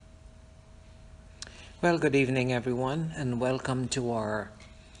Well, good evening, everyone, and welcome to our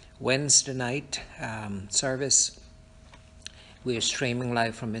Wednesday night service. We are streaming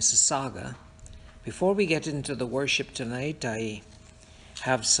live from Mississauga. Before we get into the worship tonight, I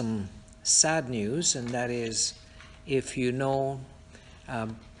have some sad news, and that is, if you know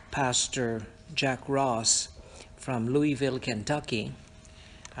Pastor Jack Ross from Louisville, Kentucky,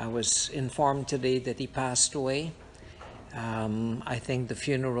 I was informed today that he passed away. I think the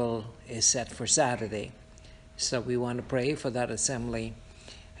funeral is set for Saturday. So we want to pray for that assembly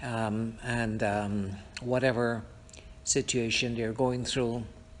and whatever situation they're going through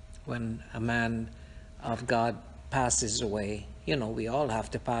when a man of God passes away. You know, we all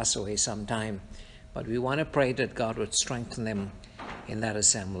have to pass away sometime, but we want to pray that God would strengthen them in that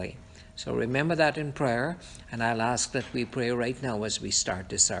assembly. So remember that in prayer, and I'll ask that we pray right now as we start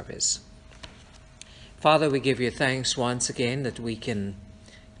the service. Father, we give you thanks once again that we can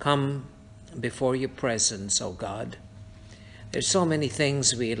come before your presence, oh God. There's so many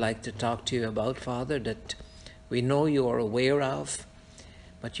things we'd like to talk to you about, Father, that we know you are aware of.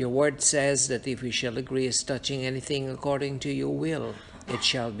 But your word says that if we shall agree as touching anything according to your will, it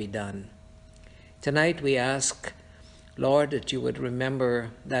shall be done. Tonight we ask, Lord, that you would remember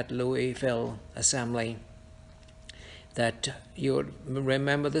that Louisville assembly, that you would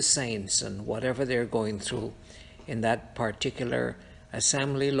remember the saints and whatever they're going through in that particular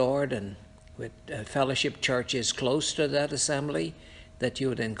assembly, Lord, and with fellowship churches close to that assembly, that you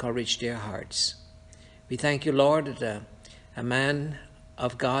would encourage their hearts. We thank you, Lord, that a man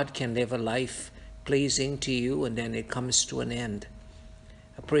of God can live a life pleasing to you and then it comes to an end.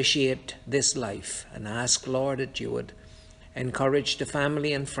 Appreciate this life and ask, Lord, that you would encourage the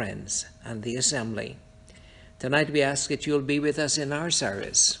family and friends and the assembly. Tonight we ask that you'll be with us in our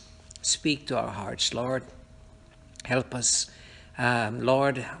service. Speak to our hearts, Lord. Help us,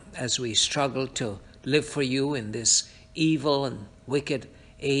 Lord, as we struggle to live for you in this evil and wicked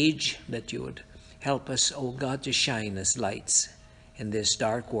age, that you would help us, oh God, to shine as lights in this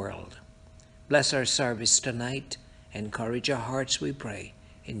dark world. Bless our service tonight. Encourage our hearts, we pray.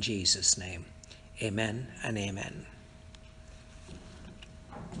 In Jesus' name, amen and amen.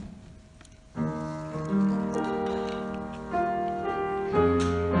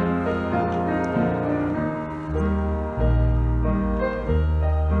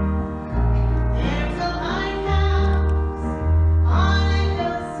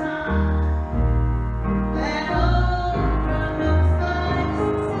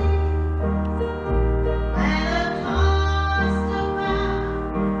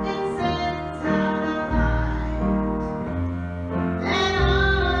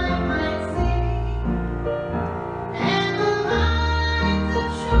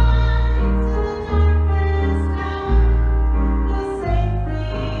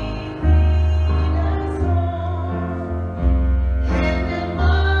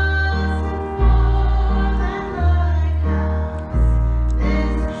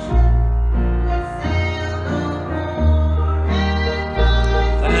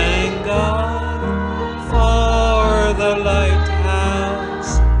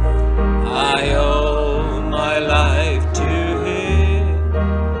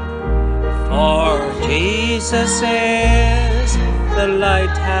 Jesus is the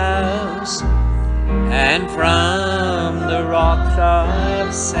lighthouse, and from the rocks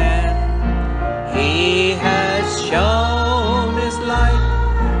of sin he has shown his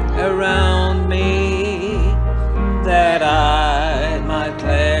light around me, that I might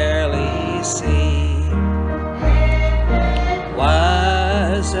clearly see.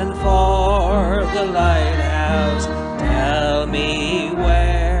 Wasn't for the lighthouse, tell me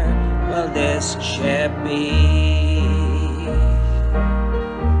where will this ship be?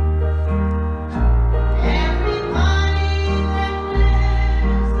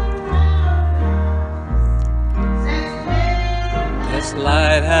 This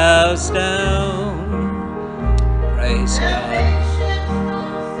lighthouse down, praise God.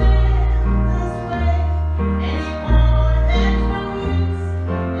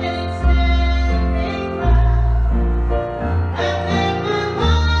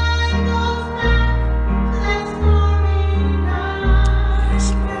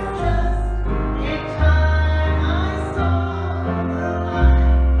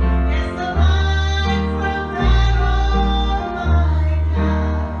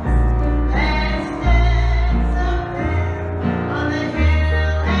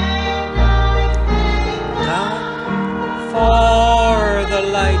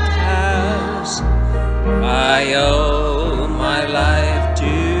 I owe my life to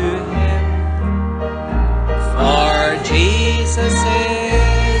him, for Jesus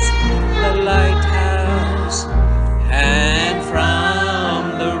is the lighthouse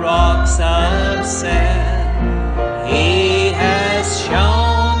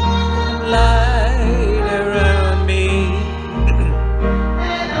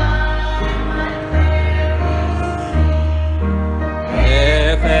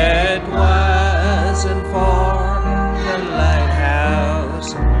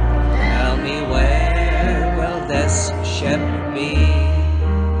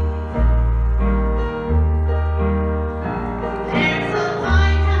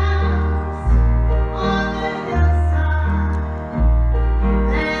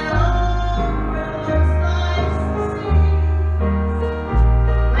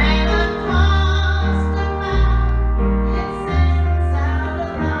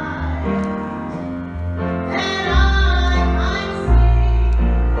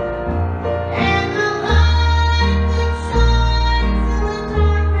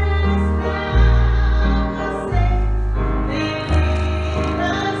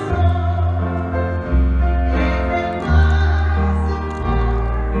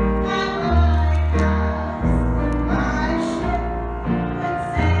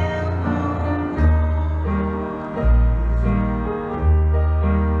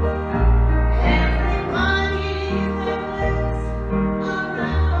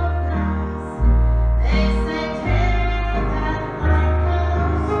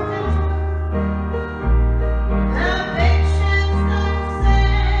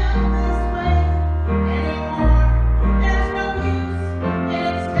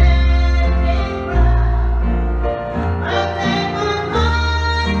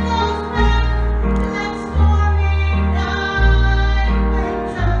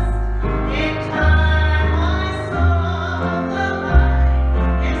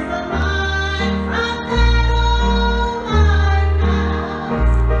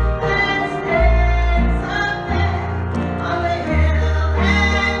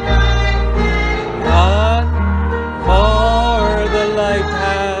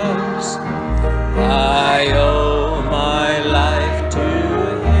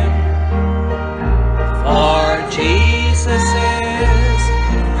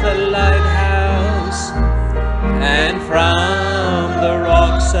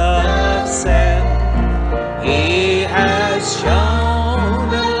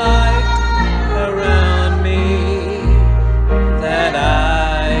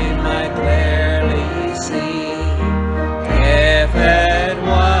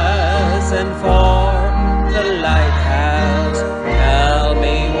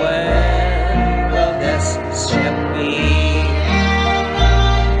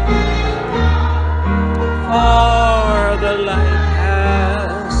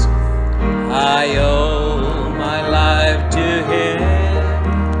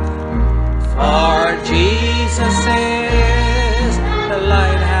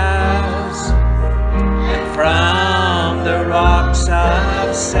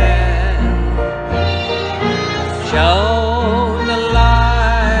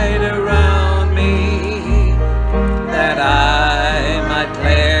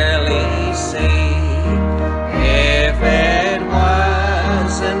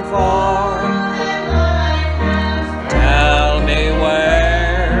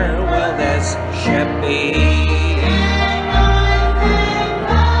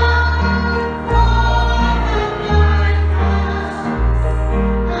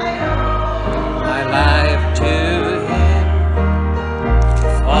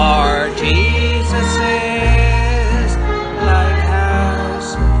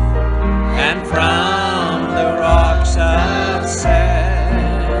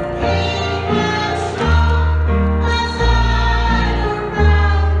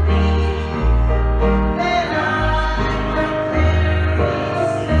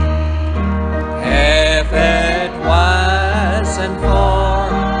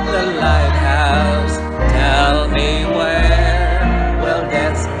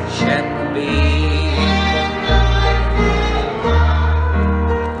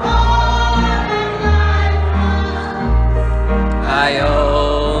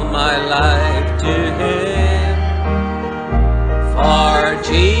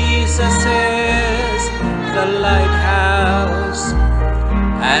Jesus is the lighthouse,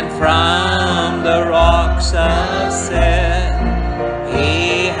 and from the rocks of sin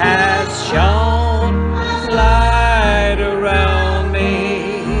He has shone light around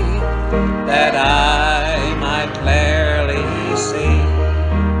me, that I might clearly see.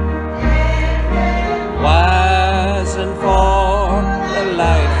 Wasn't for the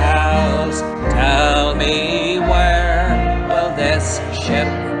lighthouse, tell me where will this ship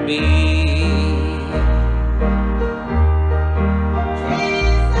be?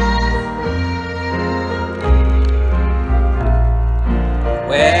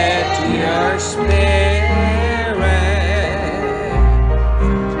 With your spirit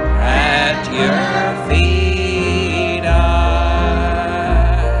at your feet, I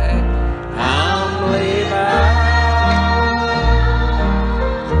humbly bow.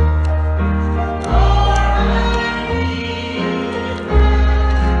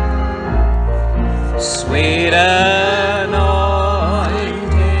 Sweet anointing,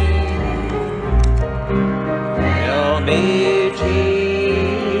 fill me,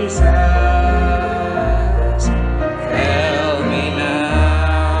 Jesus, fill me now.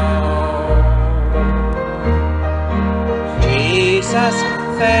 Jesus,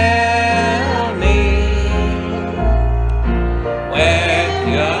 fill me with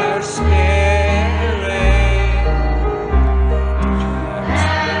your spirit.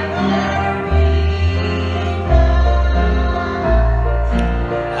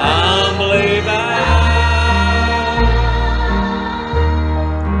 Humbly bow.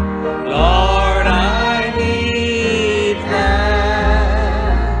 Lord, I need that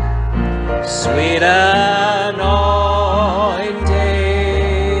sweet anointing.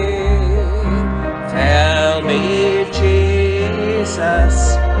 Fill me, Jesus,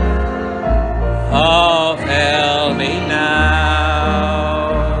 oh, fill me now.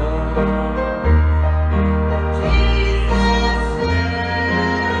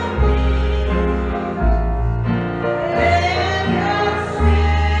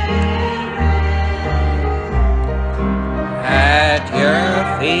 At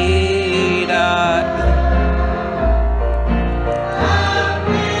your feet,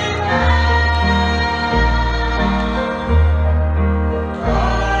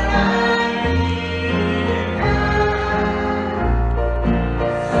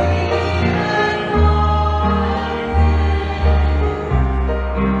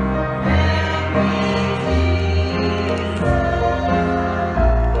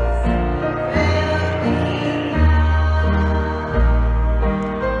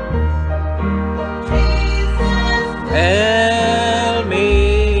 fill me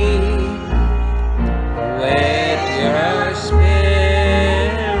with your spirit.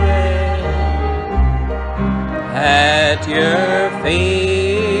 At your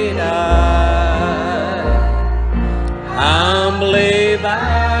feet I humbly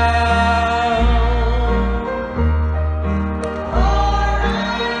bow.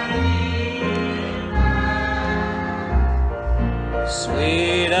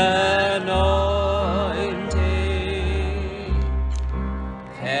 Sweet anointing,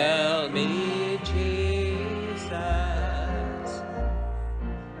 fill me, Jesus,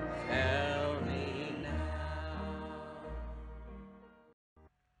 fill me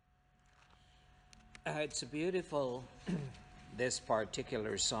now. It's a beautiful, this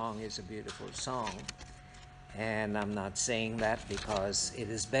particular song is a beautiful song, and I'm not saying that because it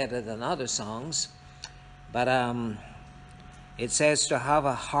is better than other songs, but it says to have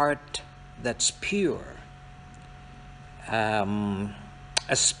a heart that's pure, a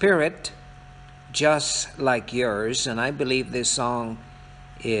spirit just like yours. And I believe this song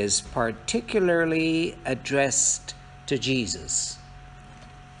is particularly addressed to Jesus,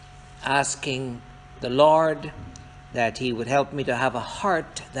 asking the Lord that He would help me to have a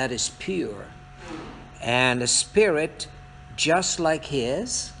heart that is pure and a spirit just like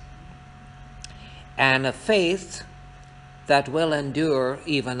His, and a faith that will endure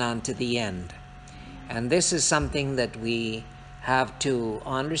even unto the end. And this is something that we have to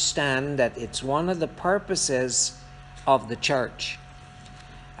understand, that it's one of the purposes of the church.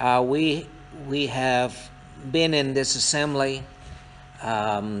 We have been in this assembly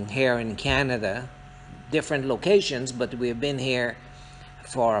here in Canada, different locations, but we've been here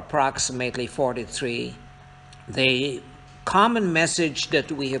for approximately 43. The common message that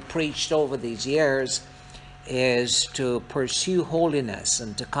we have preached over these years is to pursue holiness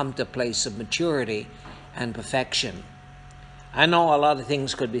and to come to a place of maturity and perfection. I know a lot of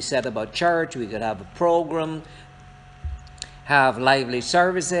things could be said about church. We could have a program, have lively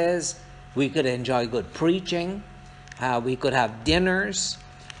services, we could enjoy good preaching, We could have dinners.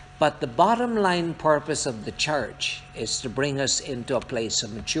 But the bottom line purpose of the church is to bring us into a place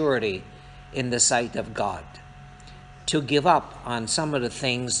of maturity in the sight of God, to give up on some of the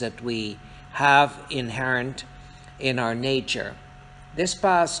things that we have inherent in our nature. This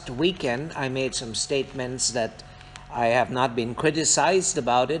past weekend, I made some statements that I have not been criticized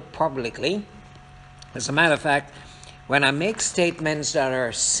about it publicly. As a matter of fact, when I make statements that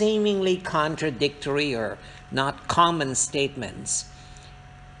are seemingly contradictory or not common statements,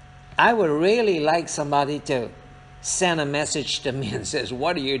 I would really like somebody to send a message to me and says,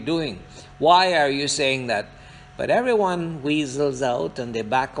 what are you doing? Why are you saying that? But everyone weasels out and they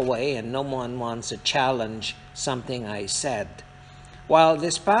back away, and no one wants to challenge something I said. Well,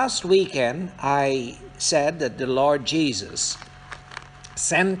 this past weekend, I said that the Lord Jesus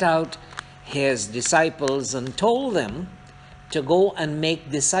sent out his disciples and told them to go and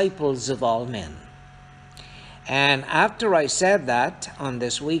make disciples of all men. And after I said that on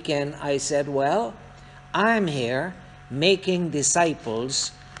this weekend, I said, well, I'm here making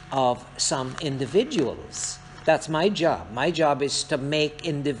disciples of some individuals. That's my job. My job is to make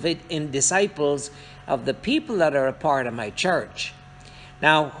disciples of the people that are a part of my church.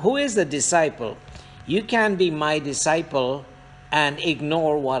 Now, who is the disciple? You can't be my disciple and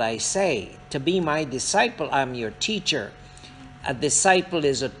ignore what I say. To be my disciple, I'm your teacher. A disciple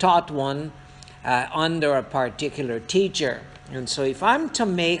is a taught one under a particular teacher. And so if I'm to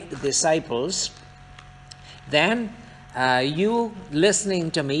make disciples, then you listening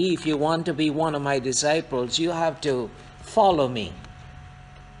to me, if you want to be one of my disciples, you have to follow me.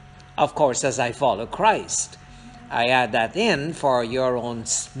 Of course, as I follow Christ. I add that in for your own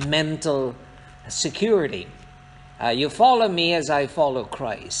mental security. You follow me as I follow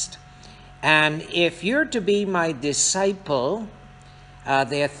Christ. And if you're to be my disciple,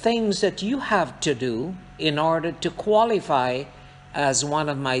 there are things that you have to do in order to qualify as one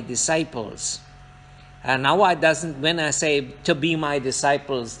of my disciples. And now when I say to be my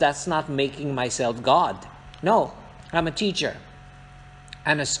disciples, that's not making myself God. No, I'm a teacher.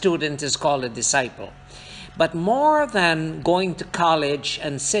 And a student is called a disciple. But more than going to college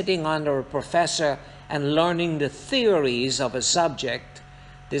and sitting under a professor and learning the theories of a subject,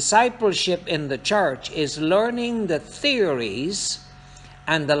 discipleship in the church is learning the theories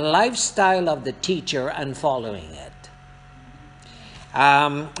and the lifestyle of the teacher and following it.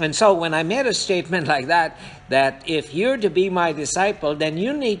 And so when I made a statement like that if you're to be my disciple, then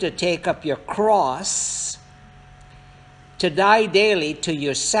you need to take up your cross, to die daily to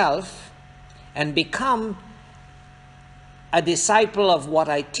yourself, and become a disciple of what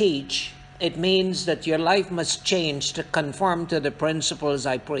I teach. It means that your life must change to conform to the principles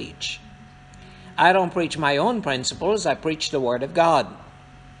I preach. I don't preach my own principles, I preach the Word of God.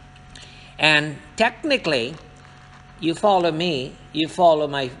 And technically, you follow me, you follow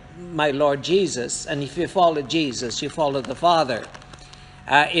my Lord Jesus, and if you follow Jesus, you follow the Father.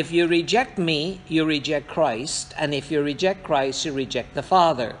 If you reject me, you reject Christ, and if you reject Christ, you reject the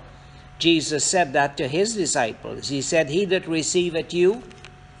Father. Jesus said that to his disciples. He said, he that receiveth you,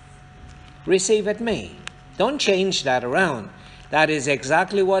 receiveth me. Don't change that around. That is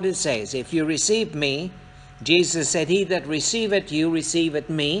exactly what it says. If you receive me, Jesus said, he that receiveth you, receiveth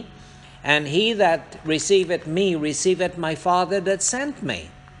me. And he that receiveth me, receiveth my Father that sent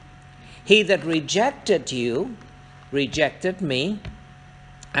me. He that rejected you, rejected me.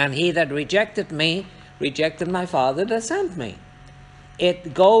 And he that rejected me, rejected my Father that sent me.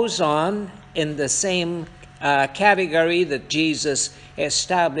 It goes on in the same category that Jesus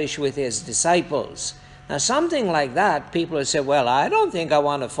established with his disciples. Now, something like that, people will say, well, I don't think I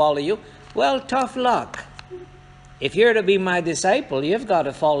want to follow you. Well, tough luck. If you're to be my disciple, you've got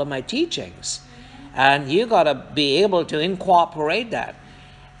to follow my teachings. And you've got to be able to incorporate that.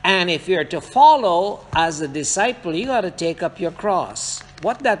 And if you're to follow as a disciple, you got to take up your cross.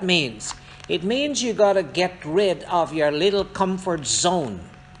 What that means? It means you got to get rid of your little comfort zone.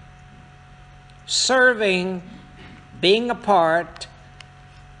 Serving, being a part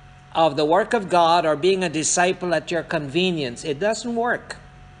of the work of God, or being a disciple at your convenience, it doesn't work.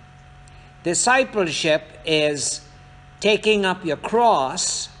 Discipleship is taking up your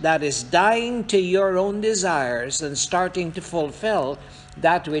cross, that is dying to your own desires and starting to fulfill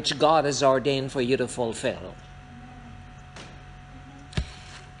that which God has ordained for you to fulfill.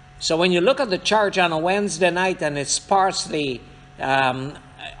 So when you look at the church on a Wednesday night and it's sparsely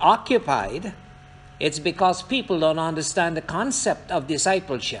occupied, it's because people don't understand the concept of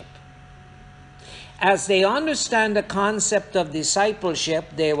discipleship. As they understand the concept of discipleship,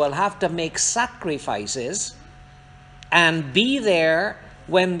 they will have to make sacrifices and be there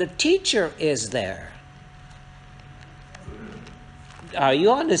when the teacher is there. Are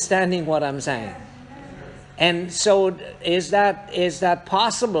you understanding what I'm saying? And so is that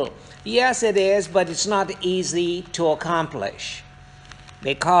possible? Yes, it is, but it's not easy to accomplish.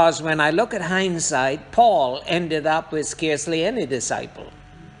 Because when I look at hindsight, Paul ended up with scarcely any disciple.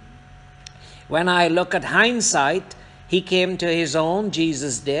 When I look at hindsight, he came to his own,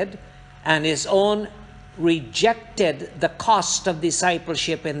 Jesus did, and his own rejected the cost of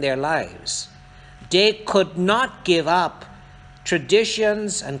discipleship in their lives. They could not give up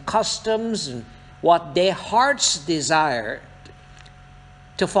traditions and customs and what their hearts desired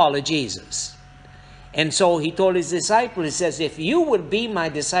to follow Jesus. And so he told his disciples, he says, if you would be my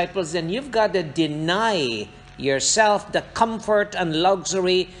disciples, then you've got to deny yourself the comfort and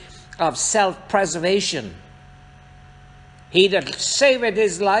luxury of self-preservation. He that saveth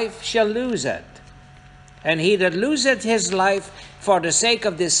his life shall lose it. And he that loseth his life for the sake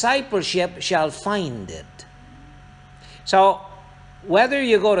of discipleship shall find it. So, whether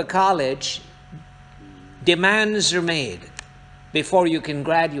you go to college, demands are made before you can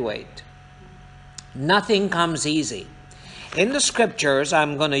graduate. Nothing comes easy. In the scriptures,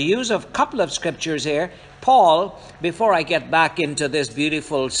 I'm going to use a couple of scriptures here. Paul, before I get back into this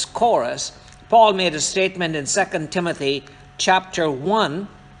beautiful chorus, Paul made a statement in 2 Timothy chapter 1.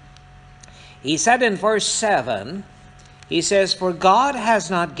 He said in verse 7, he says, for God has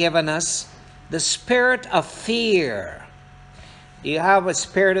not given us the spirit of fear. Do you have a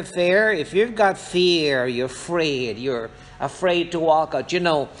spirit of fear? If you've got fear, you're afraid. You're afraid to walk out. You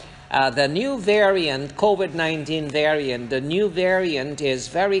know, the new variant, COVID-19 variant, the new variant is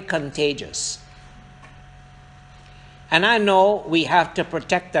very contagious. And I know we have to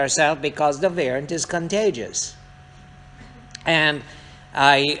protect ourselves because the variant is contagious. And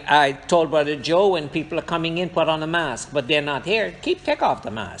I told Brother Joe, when people are coming in, put on a mask, but they're not here. Take off the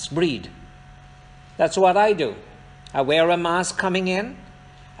mask. Breathe. That's what I do. I wear a mask coming in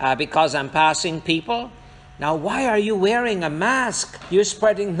because I'm passing people. Now, why are you wearing a mask? You're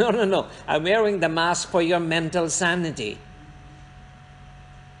spreading... No. I'm wearing the mask for your mental sanity.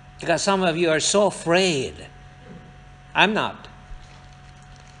 Because some of you are so afraid. I'm not.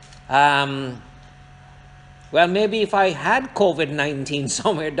 Well, maybe if I had COVID-19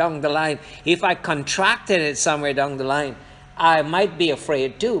 somewhere down the line, if I contracted it somewhere down the line, I might be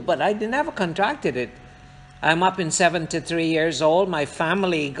afraid too, but I never contracted it. I'm up in 73 years old. My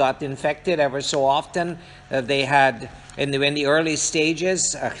family got infected ever so often. They had, in the early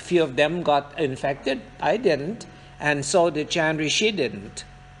stages, a few of them got infected. I didn't, and so did Chandri. She didn't.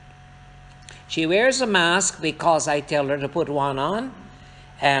 She wears a mask because I tell her to put one on.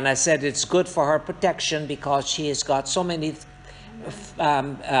 And I said it's good for her protection because she has got so many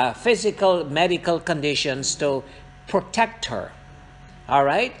physical, medical conditions to protect her. All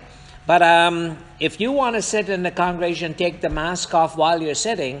right? But if you want to sit in the congregation, take the mask off while you're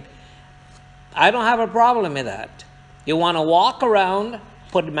sitting, I don't have a problem with that. You want to walk around,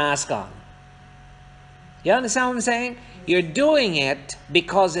 put the mask on. You understand what I'm saying? You're doing it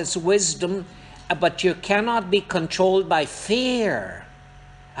because it's wisdom, but you cannot be controlled by fear.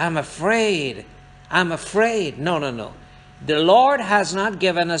 I'm afraid. No. The Lord has not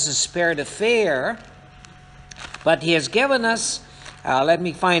given us a spirit of fear, but He has given us, let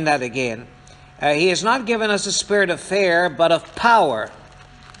me find that again. He has not given us a spirit of fear, but of power.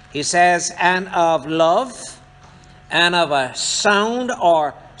 He says, and of love, and of a sound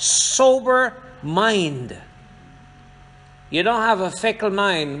or sober mind. You don't have a fickle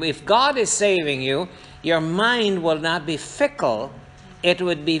mind. If God is saving you, your mind will not be fickle. It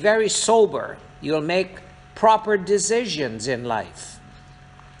would be very sober. You'll make proper decisions in life.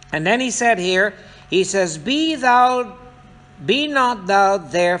 And then he said here, he says, be not thou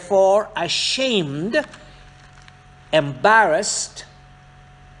therefore ashamed, embarrassed,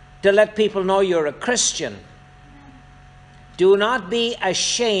 to let people know you're a Christian. Do not be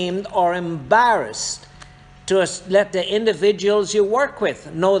ashamed or embarrassed to let the individuals you work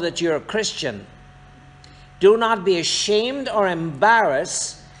with know that you're a Christian. Do not be ashamed or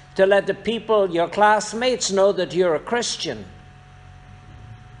embarrassed to let the people, your classmates, know that you're a Christian.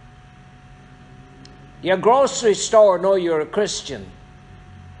 Your grocery store know you're a Christian.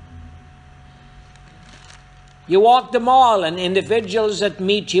 You walk the mall and individuals that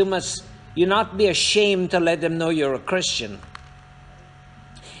meet you must you not be ashamed to let them know you're a Christian.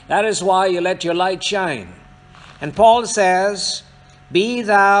 That is why you let your light shine. And Paul says, be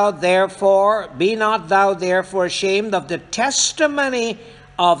not thou therefore ashamed of the testimony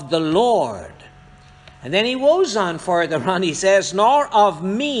of the Lord. And then he goes on further on, he says, nor of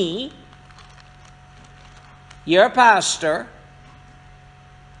me, your pastor,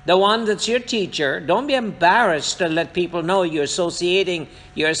 the one that's your teacher. Don't be embarrassed to let people know you're associating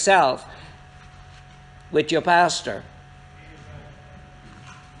yourself with your pastor.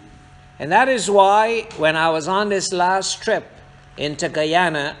 And that is why when I was on this last trip into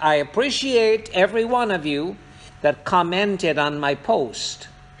Guyana, I appreciate every one of you that commented on my post.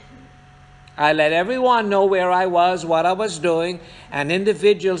 I let everyone know where I was, what I was doing, and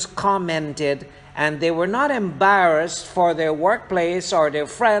individuals commented, and they were not embarrassed for their workplace or their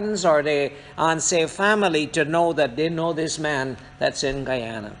friends or their unsafe family to know that they know this man that's in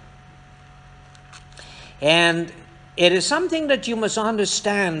Guyana. And it is something that you must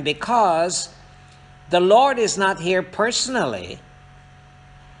understand, because the Lord is not here personally.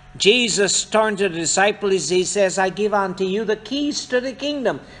 Jesus turned to the disciples, he says, I give unto you the keys to the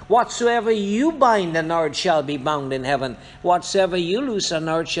kingdom. Whatsoever you bind on earth shall be bound in heaven. Whatsoever you loose on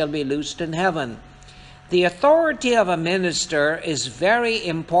earth shall be loosed in heaven. The authority of a minister is very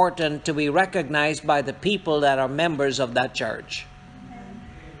important to be recognized by the people that are members of that church.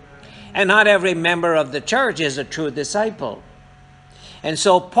 And not every member of the church is a true disciple. And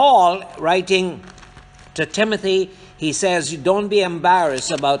so Paul, writing to Timothy, he says, don't be embarrassed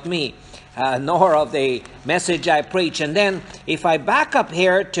about me, nor of the message I preach. And then if I back up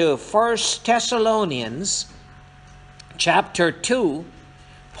here to 1 Thessalonians chapter 2,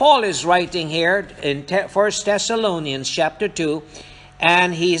 Paul is writing here in 1 Thessalonians chapter 2,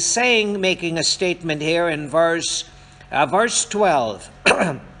 and he's saying, making a statement here in verse 12,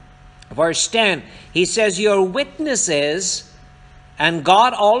 verse 10, he says, you're witnesses, and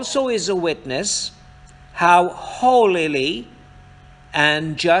God also is a witness, how holily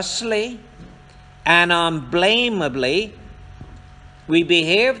and justly and unblameably we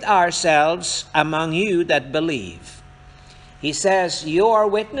behaved ourselves among you that believe. He says, you are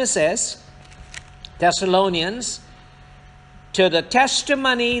witnesses, Thessalonians, to the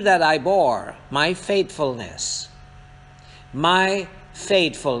testimony that I bore, my faithfulness. My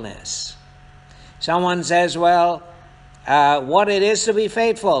faithfulness. Someone says, well, what it is to be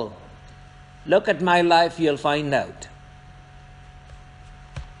faithful? Look at my life, you'll find out.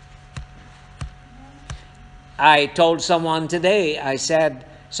 I told someone today, I said,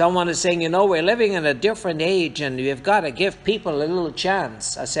 someone is saying, we're living in a different age and we've got to give people a little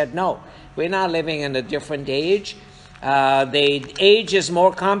chance. I said, no, we're not living in a different age. The age is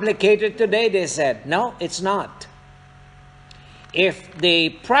more complicated today, they said. No, it's not. If the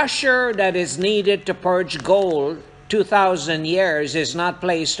pressure that is needed to purge gold 2,000 years is not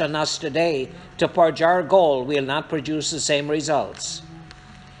placed on us today to purge our gold, we will not produce the same results.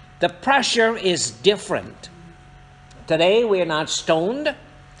 The pressure is different. Today we are not stoned,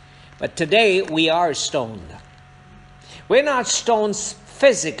 but today we are stoned. We're not stoned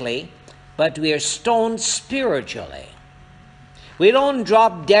physically, but we are stoned spiritually. We don't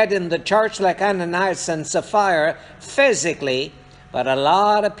drop dead in the church like Ananias and Sapphira physically, but a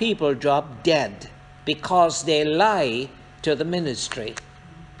lot of people drop dead because they lie to the ministry.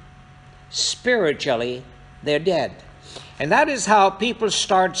 Spiritually, they're dead. And that is how people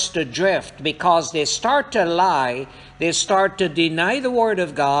start to drift, because they start to lie, they start to deny the Word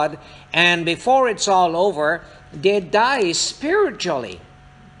of God, and before it's all over, they die spiritually.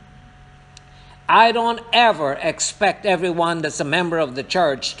 I don't ever expect everyone that's a member of the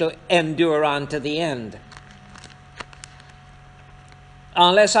church to endure on to the end.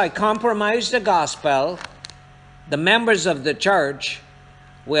 Unless I compromise the gospel, the members of the church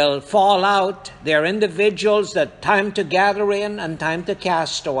will fall out. They're individuals that time to gather in and time to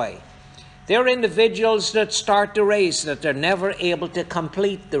cast away. They're individuals that start the race, that they're never able to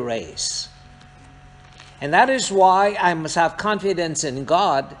complete the race. And that is why I must have confidence in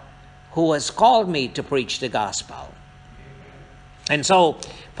God, who has called me to preach the gospel. And so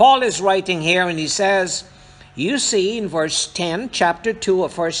Paul is writing here, and he says, you see in verse 10, chapter 2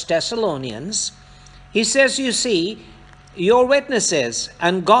 of 1 Thessalonians, he says, you see, you're witnesses,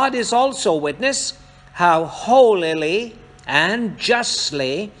 and God is also witness, how holily and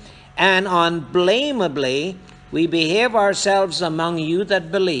justly and unblameably we behave ourselves among you that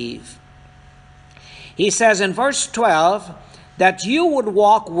believe. He says in verse 12, that you would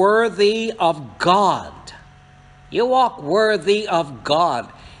walk worthy of God. You walk worthy of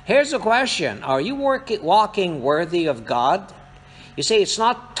God. Here's a question. Are you walking worthy of God? You see, it's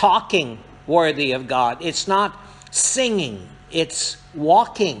not talking worthy of God. It's not singing. It's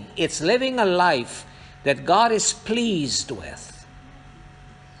walking. It's living a life that God is pleased with.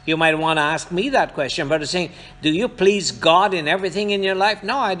 You might want to ask me that question, but it's saying, do you please God in everything in your life?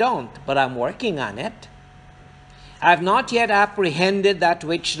 No, I don't, but I'm working on it. I've not yet apprehended that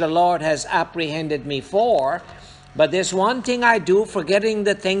which the Lord has apprehended me for, But there's one thing I do, forgetting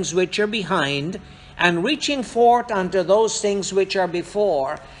the things which are behind, and reaching forth unto those things which are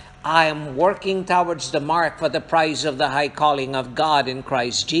before, I am working towards the mark for the prize of the high calling of God in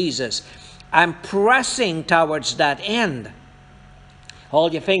Christ Jesus. I'm pressing towards that end.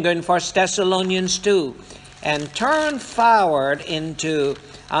 Hold your finger in 1 Thessalonians 2 and turn forward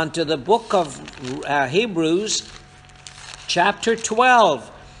onto the book of Hebrews, chapter 12,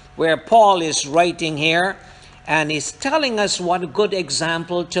 where Paul is writing here, and he's telling us what a good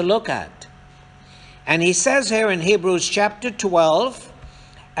example to look at. And he says here in Hebrews chapter 12,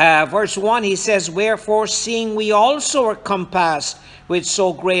 verse 1, he says, "Wherefore, seeing we also are compassed with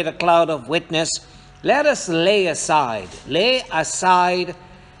so great a cloud of witness, let us lay aside. Lay aside."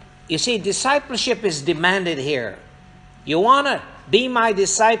 You see, discipleship is demanded here. You want to be my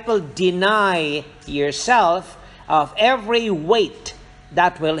disciple, deny yourself of every weight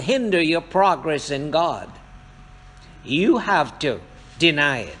that will hinder your progress in God. You have to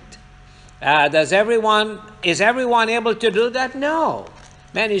deny it. Is everyone able to do that? No.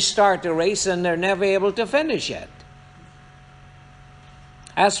 Many start a race and they're never able to finish it.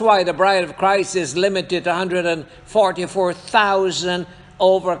 That's why the bride of Christ is limited to 144,000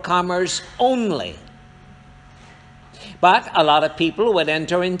 overcomers only. But a lot of people would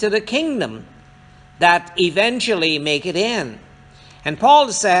enter into the kingdom that eventually make it in. And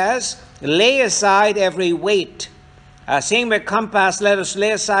Paul says, lay aside every weight. Seeing we're compassed, let us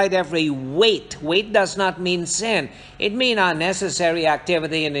lay aside every weight. Weight does not mean sin. It means unnecessary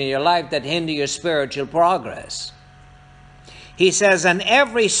activity in your life that hinder your spiritual progress. He says, and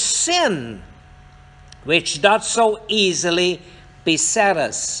every sin which doth so easily beset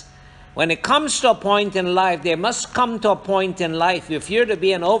us. When it comes to a point in life, there must come to a point in life, if you're to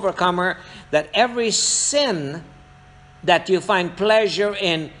be an overcomer, that every sin that you find pleasure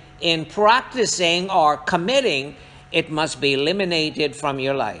in practicing or committing, it must be eliminated from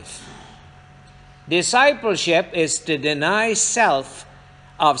your life. Discipleship is to deny self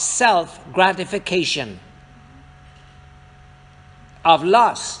of self-gratification, of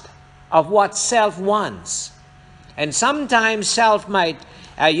lust, of what self wants. And sometimes self might,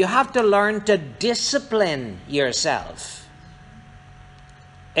 you have to learn to discipline yourself.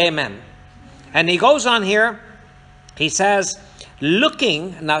 Amen. And he goes on here, he says,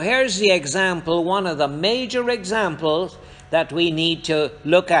 looking, now here's the example, one of the major examples that we need to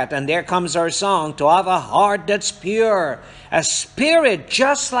look at. And there comes our song, to have a heart that's pure, a spirit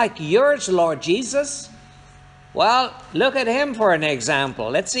just like yours, Lord Jesus. Well, look at him for an example.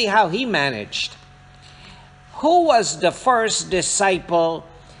 Let's see how he managed. Who was the first disciple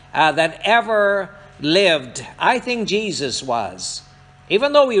that ever lived? I think Jesus was.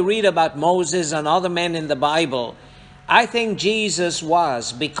 Even though we read about Moses and other men in the Bible, I think Jesus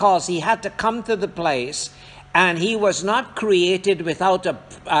was, because he had to come to the place and he was not created without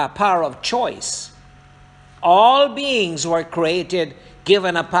a power of choice. All beings were created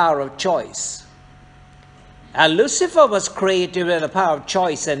given a power of choice. Lucifer was created with a power of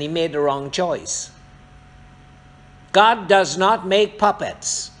choice and he made the wrong choice. God does not make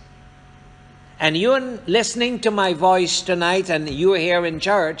puppets. And you're listening to my voice tonight and you're here in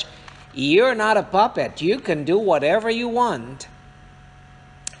church, you're not a puppet. You can do whatever you want.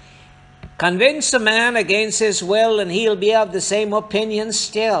 Convince a man against his will and he'll be of the same opinion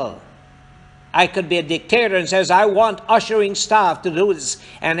still. I could be a dictator and says, I want ushering staff to do this.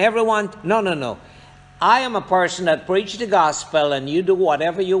 And everyone, no. I am a person that preach the gospel and you do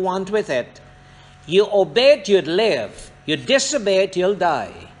whatever you want with it. You obey it, you'd live. You disobey it, you'll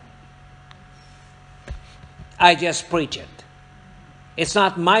die. I just preach it. It's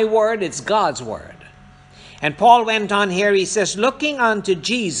not my word, it's God's word. And Paul went on here, he says, looking unto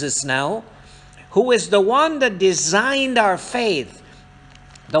Jesus now, who is the one that designed our faith,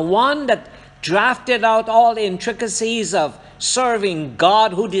 the one that drafted out all the intricacies of serving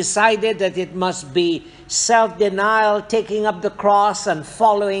God, who decided that it must be self-denial, taking up the cross and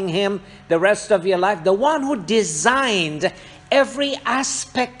following him the rest of your life. The one who designed every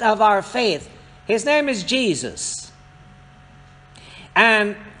aspect of our faith. His name is Jesus.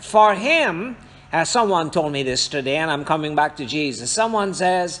 And for him, as someone told me this today, and I'm coming back to Jesus. Someone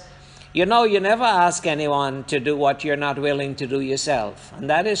says, you know, you never ask anyone to do what you're not willing to do yourself. And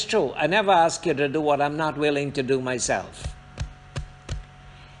that is true. I never ask you to do what I'm not willing to do myself.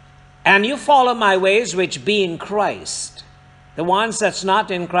 And you follow my ways, which be in Christ. The ones that's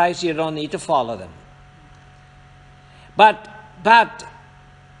not in Christ, you don't need to follow them. But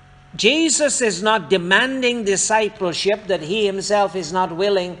Jesus is not demanding discipleship that he himself is not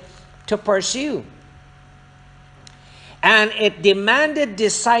willing to pursue. And it demanded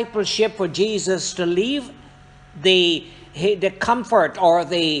discipleship for Jesus to leave the comfort or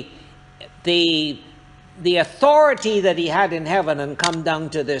the authority that he had in heaven and come down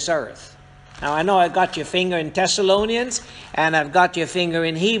to this earth. Now, I know I got your finger in Thessalonians and I've got your finger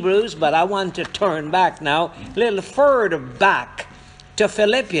in Hebrews, but I want to turn back now, a little further back to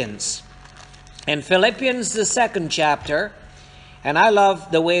Philippians. In Philippians, the 2nd chapter, and I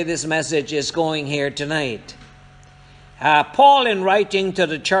love the way this message is going here tonight. Paul, in writing to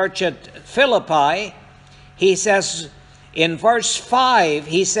the church at Philippi, he says in verse 5,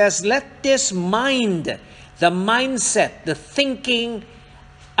 he says, let this mind, the mindset, the thinking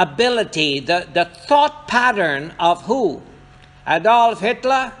ability, the thought pattern of who? Adolf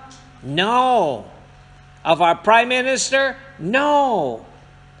Hitler? No. Of our prime minister? No.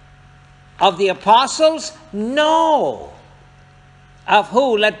 Of the apostles? No. Of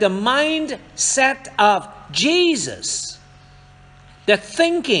who? Let the mindset of Jesus, the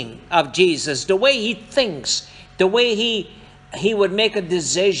thinking of Jesus, the way he thinks, the way he would make a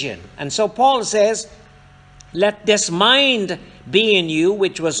decision. And so Paul says, let this mind be in you,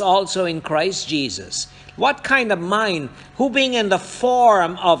 which was also in Christ Jesus. What kind of mind? Who being in the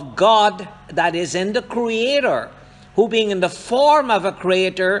form of God, that is in the Creator, who being in the form of a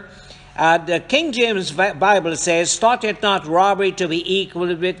Creator, the King James Bible says, thought it not robbery to be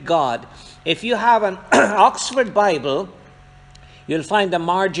equal with God. If you have an Oxford Bible, you'll find the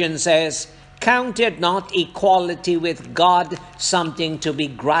margin says, counted not equality with God something to be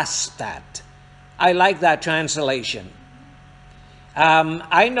grasped at. I like that translation.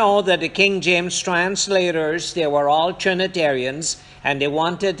 I know that the King James translators, they were all Trinitarians, and they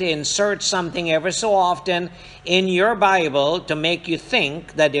wanted to insert something ever so often in your Bible to make you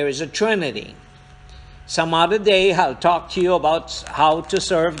think that there is a Trinity. Some other day, I'll talk to you about how to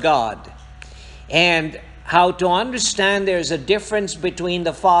serve God and how to understand there's a difference between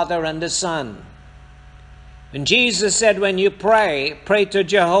the Father and the Son. When Jesus said, when you pray, pray to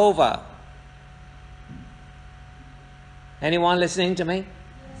Jehovah. Anyone listening to me?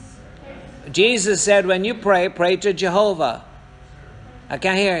 Jesus said, when you pray, pray to Jehovah. I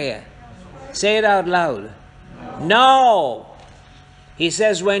can't hear you. Say it out loud. No. He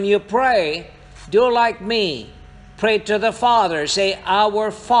says, when you pray, do like me. Pray to the Father. Say,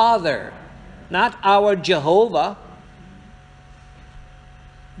 our Father, not our Jehovah.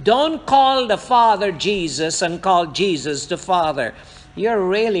 Don't call the Father Jesus and call Jesus the Father. You're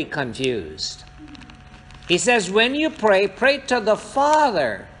really confused. He says, when you pray, pray to the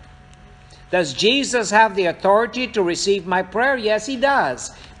Father. Does Jesus have the authority to receive my prayer? Yes, he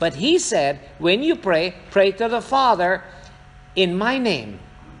does. But he said, when you pray, pray to the Father in my name.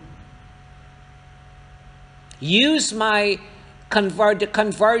 Use my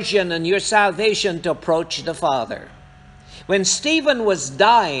conversion and your salvation to approach the Father. When Stephen was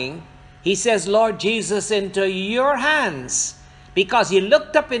dying, he says, Lord Jesus, into your hands. Because he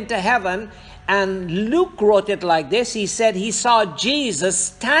looked up into heaven, and Luke wrote it like this. He said he saw Jesus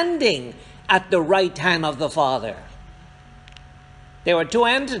standing at the right hand of the Father. There were two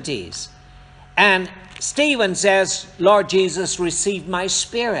entities. And Stephen says, Lord Jesus, receive my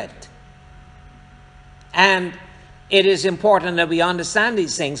spirit. And it is important that we understand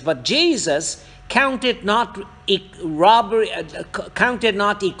these things. But Jesus counted not equality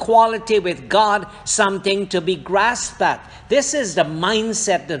with God something to be grasped at. This is the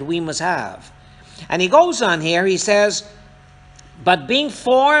mindset that we must have. And he goes on here, he says, but being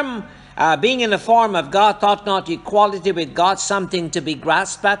in the form of God, thought not equality with God something to be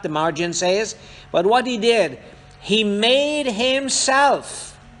grasped at, the margin says. But what he did, he made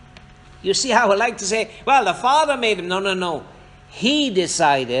himself. You see how I like to say, well, the Father made him. No. He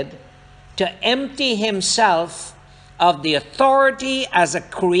decided to empty himself of the authority as a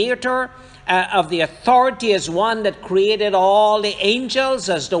creator, of the authority as one that created all the angels,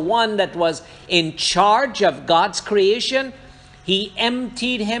 as the one that was in charge of God's creation. He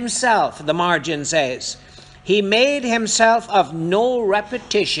emptied himself, the margin says. He made himself of no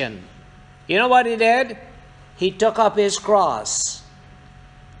repetition. You know what he did? He took up his cross,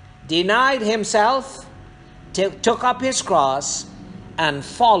 denied himself, took up his cross, and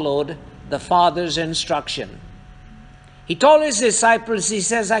followed the Father's instruction. He told his disciples, he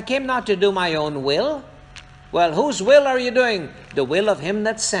says, I came not to do my own will. Well, whose will are you doing? The will of him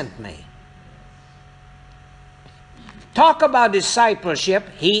that sent me. Talk about discipleship.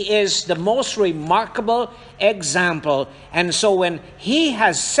 He is the most remarkable example. And so when he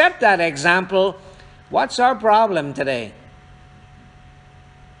has set that example, what's our problem today?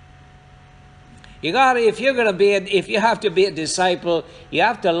 If you have to be a disciple, you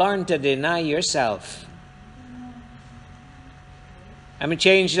have to learn to deny yourself. Let me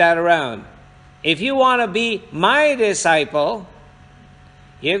change that around. If you want to be my disciple,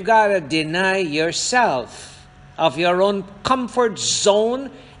 you've got to deny yourself of your own comfort zone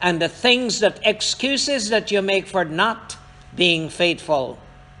and the things that excuses that you make for not being faithful.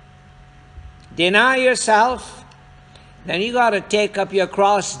 Deny yourself, then you got to take up your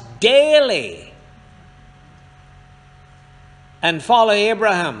cross daily and follow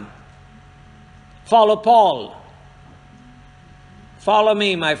Abraham, follow Paul, follow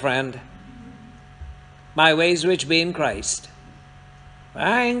me, my friend. My ways which be in Christ.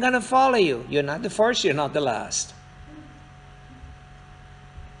 I ain't going to follow you. You're not the first, you're not the last.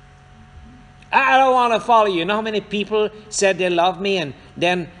 I don't want to follow you. You know how many people said they love me, and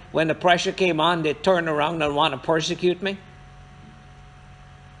then when the pressure came on, they turned around and want to persecute me?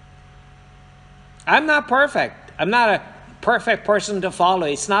 I'm not perfect. I'm not a perfect person to follow.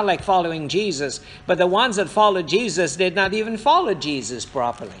 It's not like following Jesus. But the ones that followed Jesus did not even follow Jesus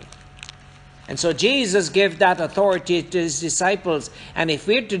properly. And so Jesus gave that authority to his disciples. And if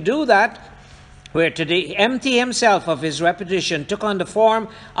we're to do that, we're to empty himself of his reputation, took on the form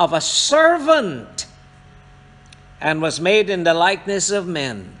of a servant, and was made in the likeness of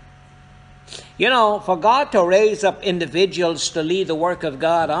men. You know, for God to raise up individuals to lead the work of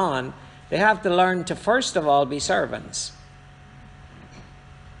God on, they have to learn to, first of all, be servants.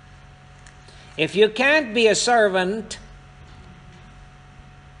 If you can't be a servant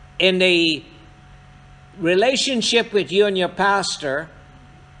in the relationship with you and your pastor,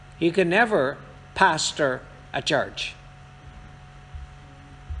 you can never pastor a church.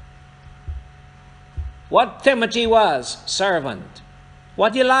 What Timothy was, servant.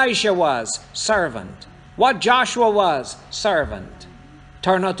 What Elisha was, servant. What Joshua was, servant.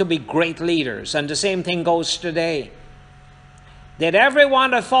 Turn out to be great leaders, and the same thing goes today. Did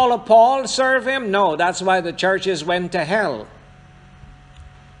everyone that followed Paul serve him? No, that's why the churches went to hell.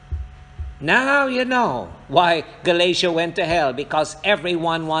 Now you know why Galatia went to hell, because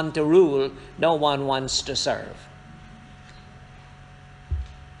everyone wants to rule, no one wants to serve.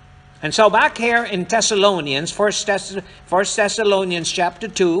 And so back here in Thessalonians, 1 Thessalonians chapter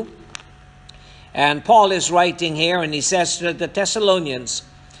 2, and Paul is writing here, and he says to the Thessalonians,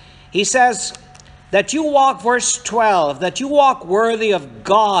 he says that you walk, verse 12, that you walk worthy of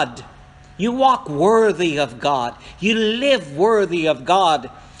God. You walk worthy of God. You live worthy of God,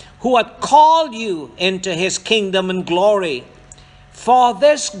 who had called you into his kingdom and glory. For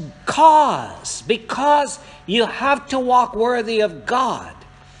this cause, because you have to walk worthy of God,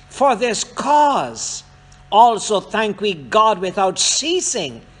 for this cause also thank we God without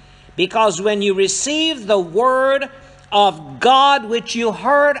ceasing, because when you received the word of God which you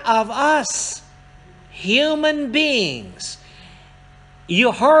heard of us, human beings,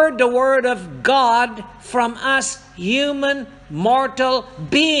 you heard the word of God from us human mortal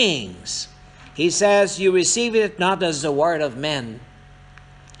beings. He says you receive it not as the word of men,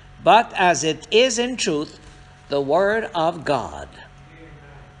 but as it is in truth the word of God.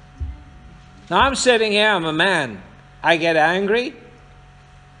 Now I'm sitting here, I'm a man. I get angry,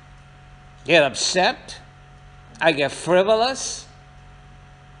 get upset, I get frivolous.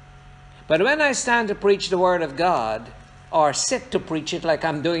 But when I stand to preach the word of God, or sit to preach it like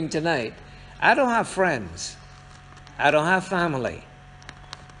I'm doing tonight, I don't have friends. I don't have family.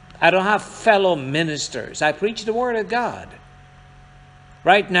 I don't have fellow ministers. I preach the word of God.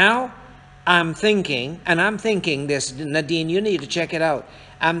 Right now, I'm thinking this, Nadine, you need to check it out.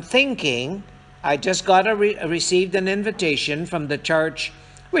 I'm thinking, I just got received an invitation from the church,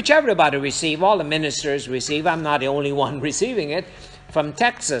 which everybody receive, all the ministers receive. I'm not the only one receiving it. From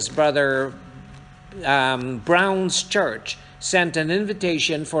Texas, Brother Brown's church sent an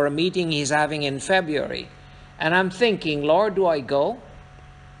invitation for a meeting he's having in February. And I'm thinking, Lord, do I go?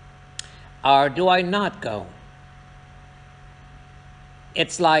 Or do I not go?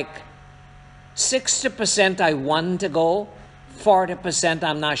 It's like 60% I want to go, 40%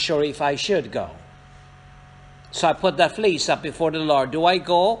 I'm not sure if I should go. So I put that fleece up before the Lord. Do I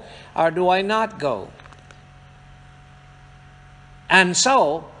go or do I not go? And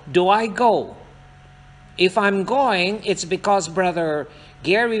so, do I go? If I'm going, it's because Brother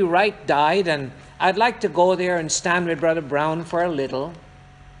Gary Wright died, and I'd like to go there and stand with Brother Brown for a little.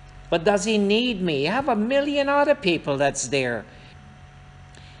 But does he need me? I have a million other people that's there.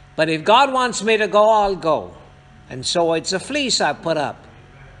 But if God wants me to go, I'll go. And so it's a fleece I put up.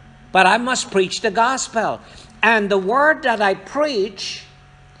 But I must preach the gospel. And the word that I preach,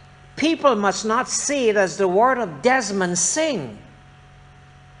 people must not see it as the word of Desmond Sing.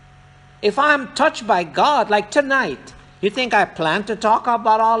 If I'm touched by God, like tonight, you think I plan to talk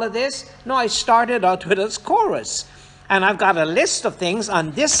about all of this? No, I started out with a chorus. And I've got a list of things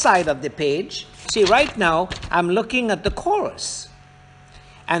on this side of the page. See, right now, I'm looking at the chorus.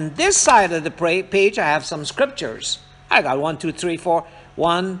 And this side of the page, I have some scriptures. I got 1, 2, 3, 4.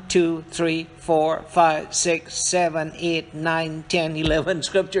 1, 2, 3, 4, 5, 6, 7, 8, 9, 10, 11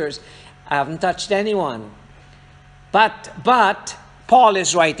 scriptures. I haven't touched anyone. But Paul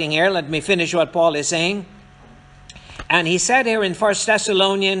is writing here. Let me finish what Paul is saying. And he said here in 1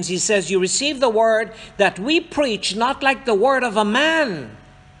 Thessalonians, he says, you receive the word that we preach, not like the word of a man.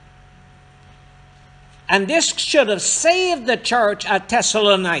 And this should have saved the church at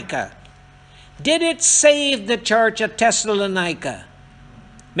Thessalonica. Did it save the church at Thessalonica?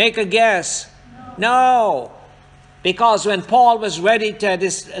 Make a guess. No. Because when Paul was ready to,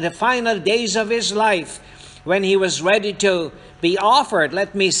 the final days of his life, when he was ready to be offered,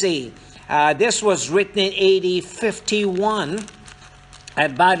 let me see. This was written in AD 51.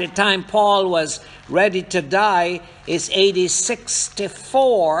 And by the time Paul was ready to die, it's AD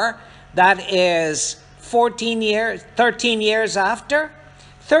 64. That is 13 years after.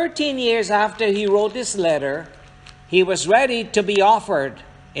 13 years after he wrote this letter, he was ready to be offered.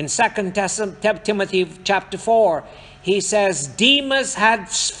 In 2 Timothy chapter 4, he says, Demas had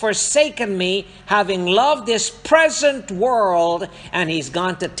forsaken me, having loved this present world, and he's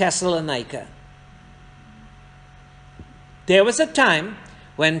gone to Thessalonica. There was a time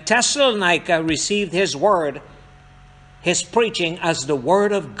when Thessalonica received his word, his preaching, as the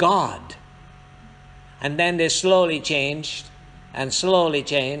word of God. And then they slowly changed, and slowly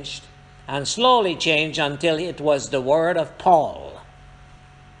changed, and slowly changed until it was the word of Paul.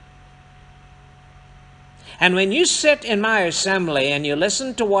 And when you sit in my assembly and you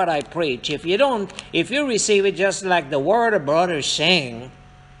listen to what I preach, if you receive it just like the word of brother saying,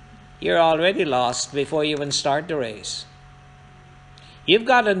 you're already lost before you even start the race. You've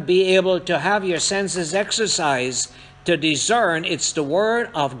got to be able to have your senses exercised to discern it's the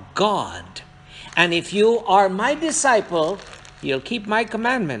word of God. And if you are my disciple, you'll keep my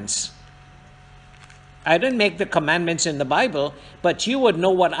commandments. I didn't make the commandments in the Bible, but you would know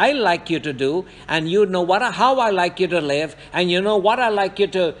what I like you to do, and you'd know how I like you to live, and you know what I like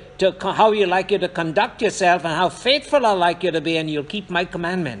you how you like you to conduct yourself, and how faithful I like you to be, and you'll keep my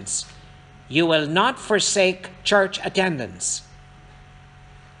commandments. You will not forsake church attendance.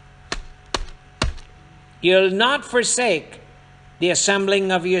 You'll not forsake the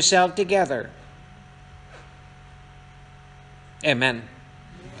assembling of yourself together. Amen.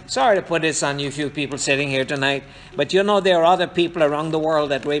 Sorry to put this on you few people sitting here tonight, but you know there are other people around the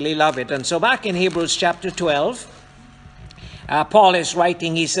world that really love it. And so back in Hebrews chapter 12, Paul is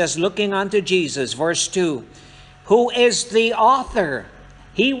writing, he says, looking unto Jesus, verse 2, who is the author.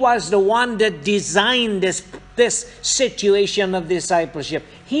 He was the one that designed this situation of discipleship.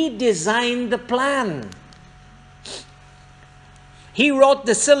 He designed the plan. He wrote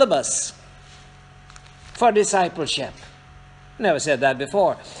the syllabus for discipleship. Never said that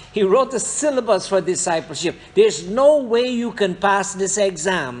before. He wrote the syllabus for discipleship. There's no way you can pass this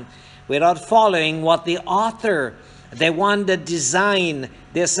exam without following what the author, the one that designed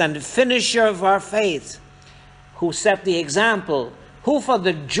this and the finisher of our faith, who set the example, who for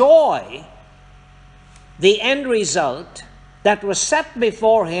the joy, the end result that was set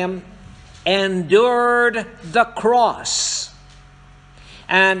before him, endured the cross.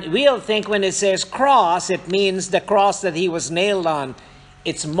 And we'll think when it says cross, it means the cross that he was nailed on.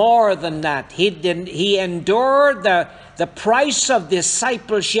 It's more than that. He endured the price of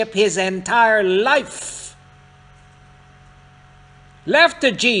discipleship his entire life. Left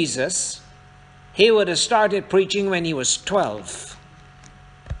to Jesus, he would have started preaching when he was 12.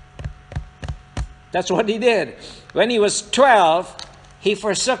 That's what he did. When he was 12, he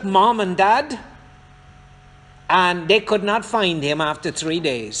forsook mom and dad. And they could not find him after 3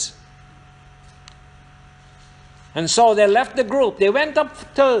 days. And so they left the group. They went up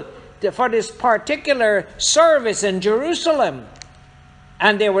for this particular service in Jerusalem.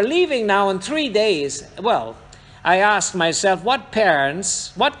 And they were leaving now in 3 days. Well, I asked myself what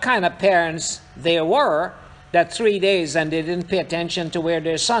kind of parents they were that 3 days and they didn't pay attention to where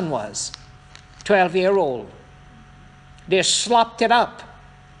their son was. 12-year-old. They slopped it up,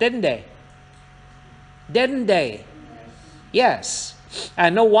 didn't they? Didn't they? Yes.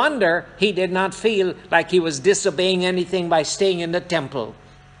 And no wonder he did not feel like he was disobeying anything by staying in the temple.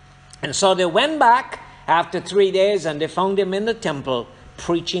 And so they went back after 3 days and they found him in the temple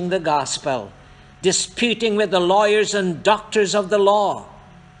preaching the gospel, disputing with the lawyers and doctors of the law.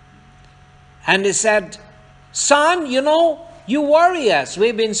 And they said, son, you worry us.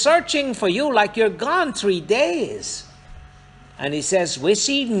 We've been searching for you like you're gone 3 days. And he says, wist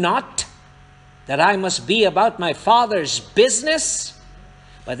ye not that I must be about my Father's business.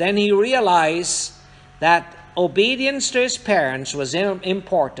 But then he realized that obedience to his parents was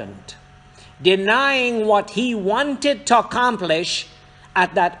important. Denying what he wanted to accomplish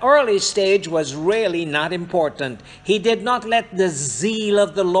at that early stage was really not important. He did not let the zeal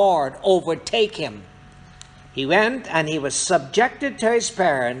of the Lord overtake him. He went and he was subjected to his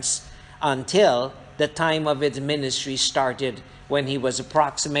parents until the time of his ministry started, when he was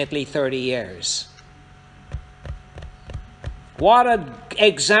approximately 30 years. What an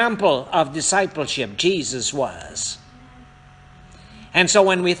example of discipleship Jesus was. And so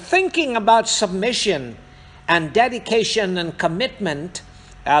when we're thinking about submission and dedication and commitment,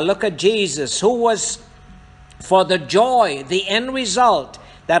 look at Jesus, who was, for the joy, the end result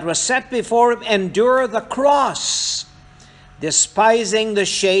that was set before him, endure the cross, despising the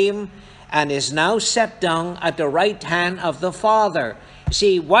shame, and is now set down at the right hand of the Father.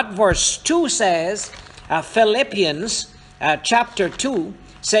 See what verse 2 says. Philippians chapter 2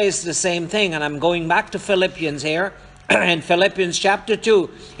 says the same thing, and I'm going back to Philippians here. In Philippians chapter 2,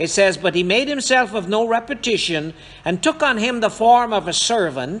 it says, "But he made himself of no reputation, and took on him the form of a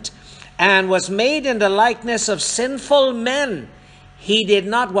servant, and was made in the likeness of sinful men." He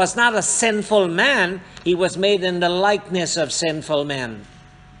was not a sinful man. He was made in the likeness of sinful men.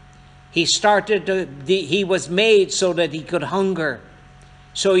 He was made so that he could hunger,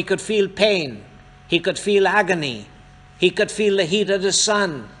 so he could feel pain. He could feel agony. He could feel the heat of the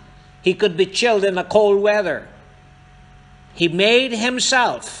sun. He could be chilled in the cold weather. He made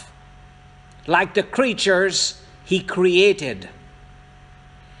himself like the creatures he created.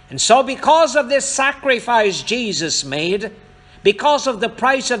 And so because of this sacrifice Jesus made, because of the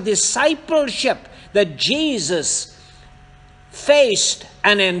price of discipleship that Jesus faced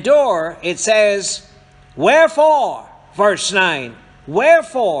and endured, it says, "Wherefore," verse 9,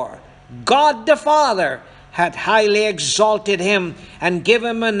 "Wherefore God the Father hath highly exalted him, and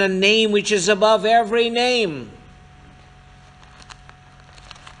given him a name which is above every name."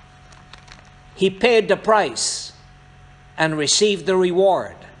 He paid the price and received the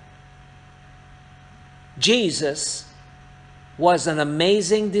reward. Jesus was an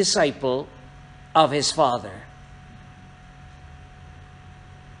amazing disciple of his Father.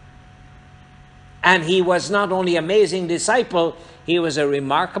 And he was not only an amazing disciple, he was a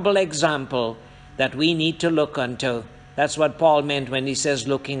remarkable example that we need to look unto. That's what Paul meant when he says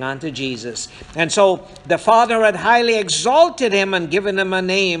looking unto Jesus. And so the Father had highly exalted him and given him a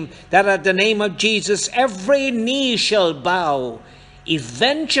name, that at the name of Jesus every knee shall bow.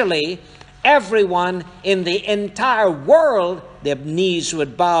 Eventually, everyone in the entire world, their knees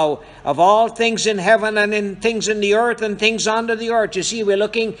would bow, of all things in heaven and in things in the earth and things under the earth. You see, we're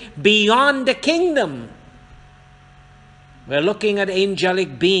looking beyond the kingdom. We're looking at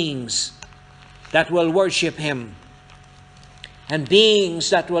angelic beings that will worship him, and beings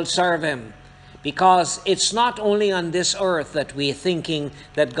that will serve him. Because it's not only on this earth that we're thinking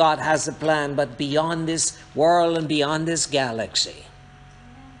that God has a plan, but beyond this world and beyond this galaxy.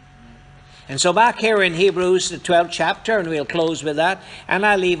 And so back here in Hebrews, the 12th chapter, and we'll close with that. And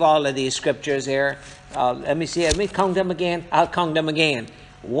I'll leave all of these scriptures here. Let me see. Let me count them again. I'll count them again.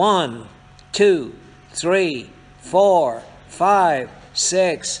 1, 2, 3, 4, 5,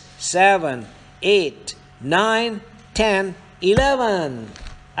 6, 7, 8, 9, 10, 11.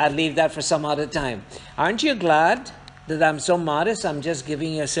 I'll leave that for some other time. Aren't you glad that I'm so modest? I'm just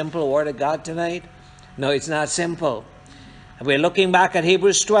giving you a simple word of God tonight. No, it's not simple. We're looking back at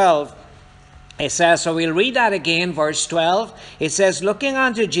Hebrews 12. It says, so we'll read that again, verse 12. It says, looking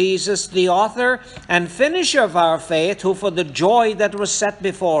unto Jesus, the author and finisher of our faith, who for the joy that was set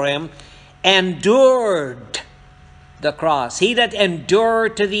before him, endured the cross. He that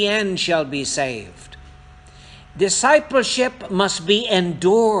endured to the end shall be saved. Discipleship must be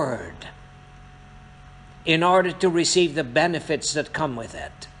endured in order to receive the benefits that come with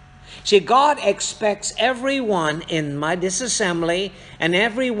it. See, God expects everyone in my disassembly and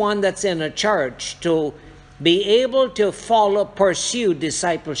everyone that's in a church to be able to pursue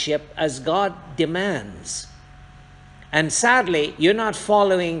discipleship as God demands. And sadly, you're not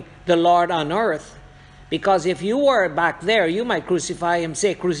following the Lord on earth, because if you were back there, you might crucify him,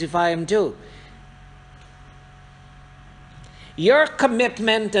 say crucify him too. Your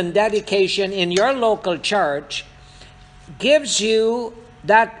commitment and dedication in your local church gives you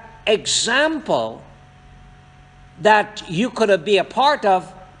that example that you could be a part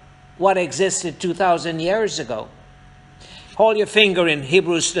of what existed 2,000 years ago. Hold your finger in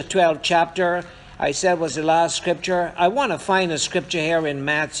Hebrews, the 12th chapter. I said was the last scripture. I want to find a scripture here in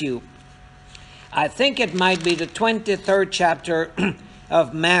Matthew. I think it might be the 23rd chapter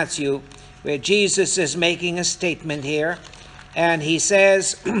of Matthew, where Jesus is making a statement here. And he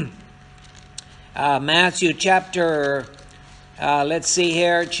says, Matthew chapter, let's see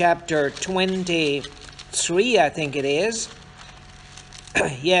here, chapter 23, I think it is.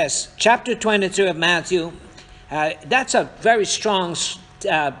 Yes, chapter 22 of Matthew. That's a very strong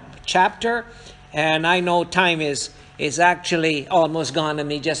chapter, and I know time is actually almost gone on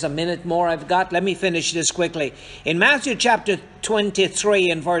me. Just a minute more I've got. Let me finish this quickly. In Matthew chapter 23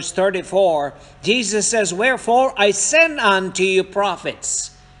 and verse 34, Jesus says, "Wherefore I send unto you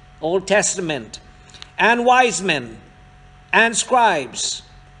prophets," Old Testament, "and wise men, and scribes,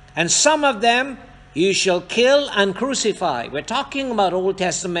 and some of them you shall kill and crucify." We're talking about Old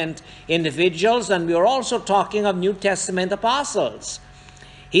Testament individuals, and we're also talking of New Testament apostles.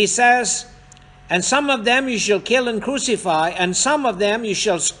 He says, "And some of them you shall kill and crucify, and some of them you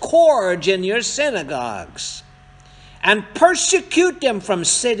shall scourge in your synagogues, and persecute them from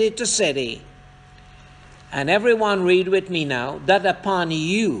city to city." And everyone read with me now, "that upon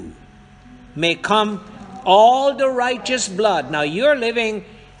you may come all the righteous blood." Now you're living,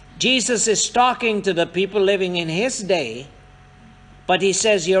 Jesus is talking to the people living in his day, but he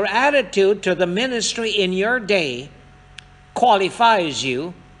says your attitude to the ministry in your day qualifies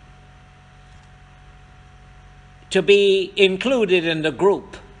you to be included in the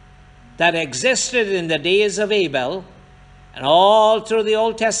group that existed in the days of Abel and all through the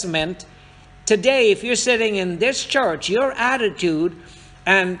Old Testament. Today, if you're sitting in this church, your attitude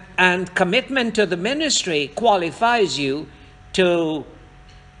and commitment to the ministry qualifies you to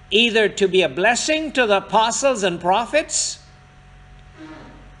either to be a blessing to the apostles and prophets,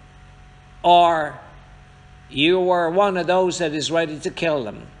 or you were one of those that is ready to kill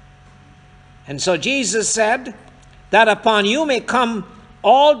them. And so Jesus said, "that upon you may come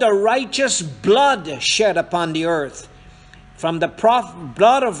all the righteous blood shed upon the earth, from the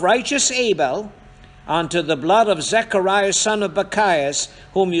blood of righteous Abel unto the blood of Zechariah son of Barachias,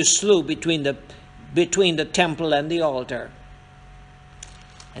 whom you slew between the temple and the altar."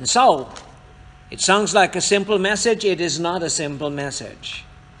 And so, it sounds like a simple message. It is not a simple message.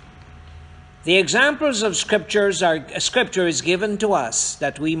 The examples of Scripture is given to us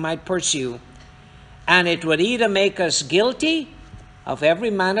that we might pursue, and it would either make us guilty of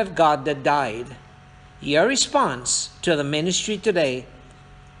every man of God that died. Your response to the ministry today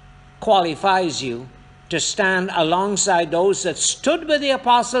qualifies you to stand alongside those that stood with the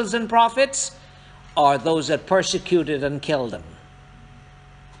apostles and prophets, or those that persecuted and killed them.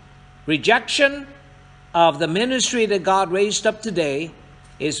 Rejection of the ministry that God raised up today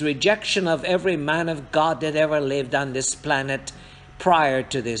is rejection of every man of God that ever lived on this planet prior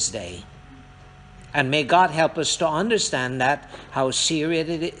to this day. And may God help us to understand that, how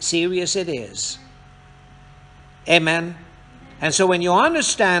serious it is. Amen. And so when you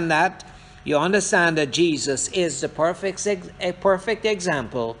understand that, you understand that Jesus is the perfect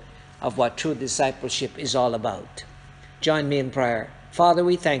example of what true discipleship is all about. Join me in prayer. Father,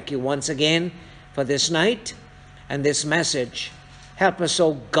 we thank you once again for this night and this message. Help us,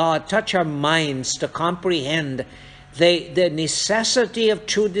 oh God, touch our minds to comprehend the necessity of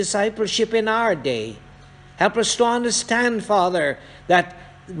true discipleship in our day. Help us to understand, Father, that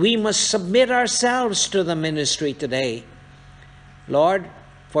we must submit ourselves to the ministry today. Lord,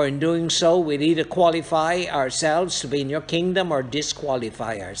 for in doing so, we'll either qualify ourselves to be in your kingdom or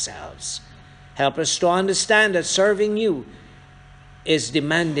disqualify ourselves. Help us to understand that serving you is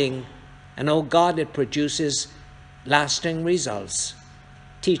demanding, and oh God, it produces lasting results.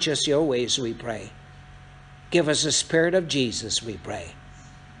 Teach us your ways, we pray. Give us the Spirit of Jesus, we pray.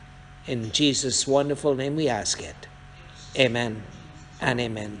 In Jesus' wonderful name we ask it. Amen and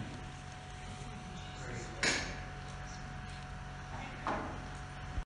amen.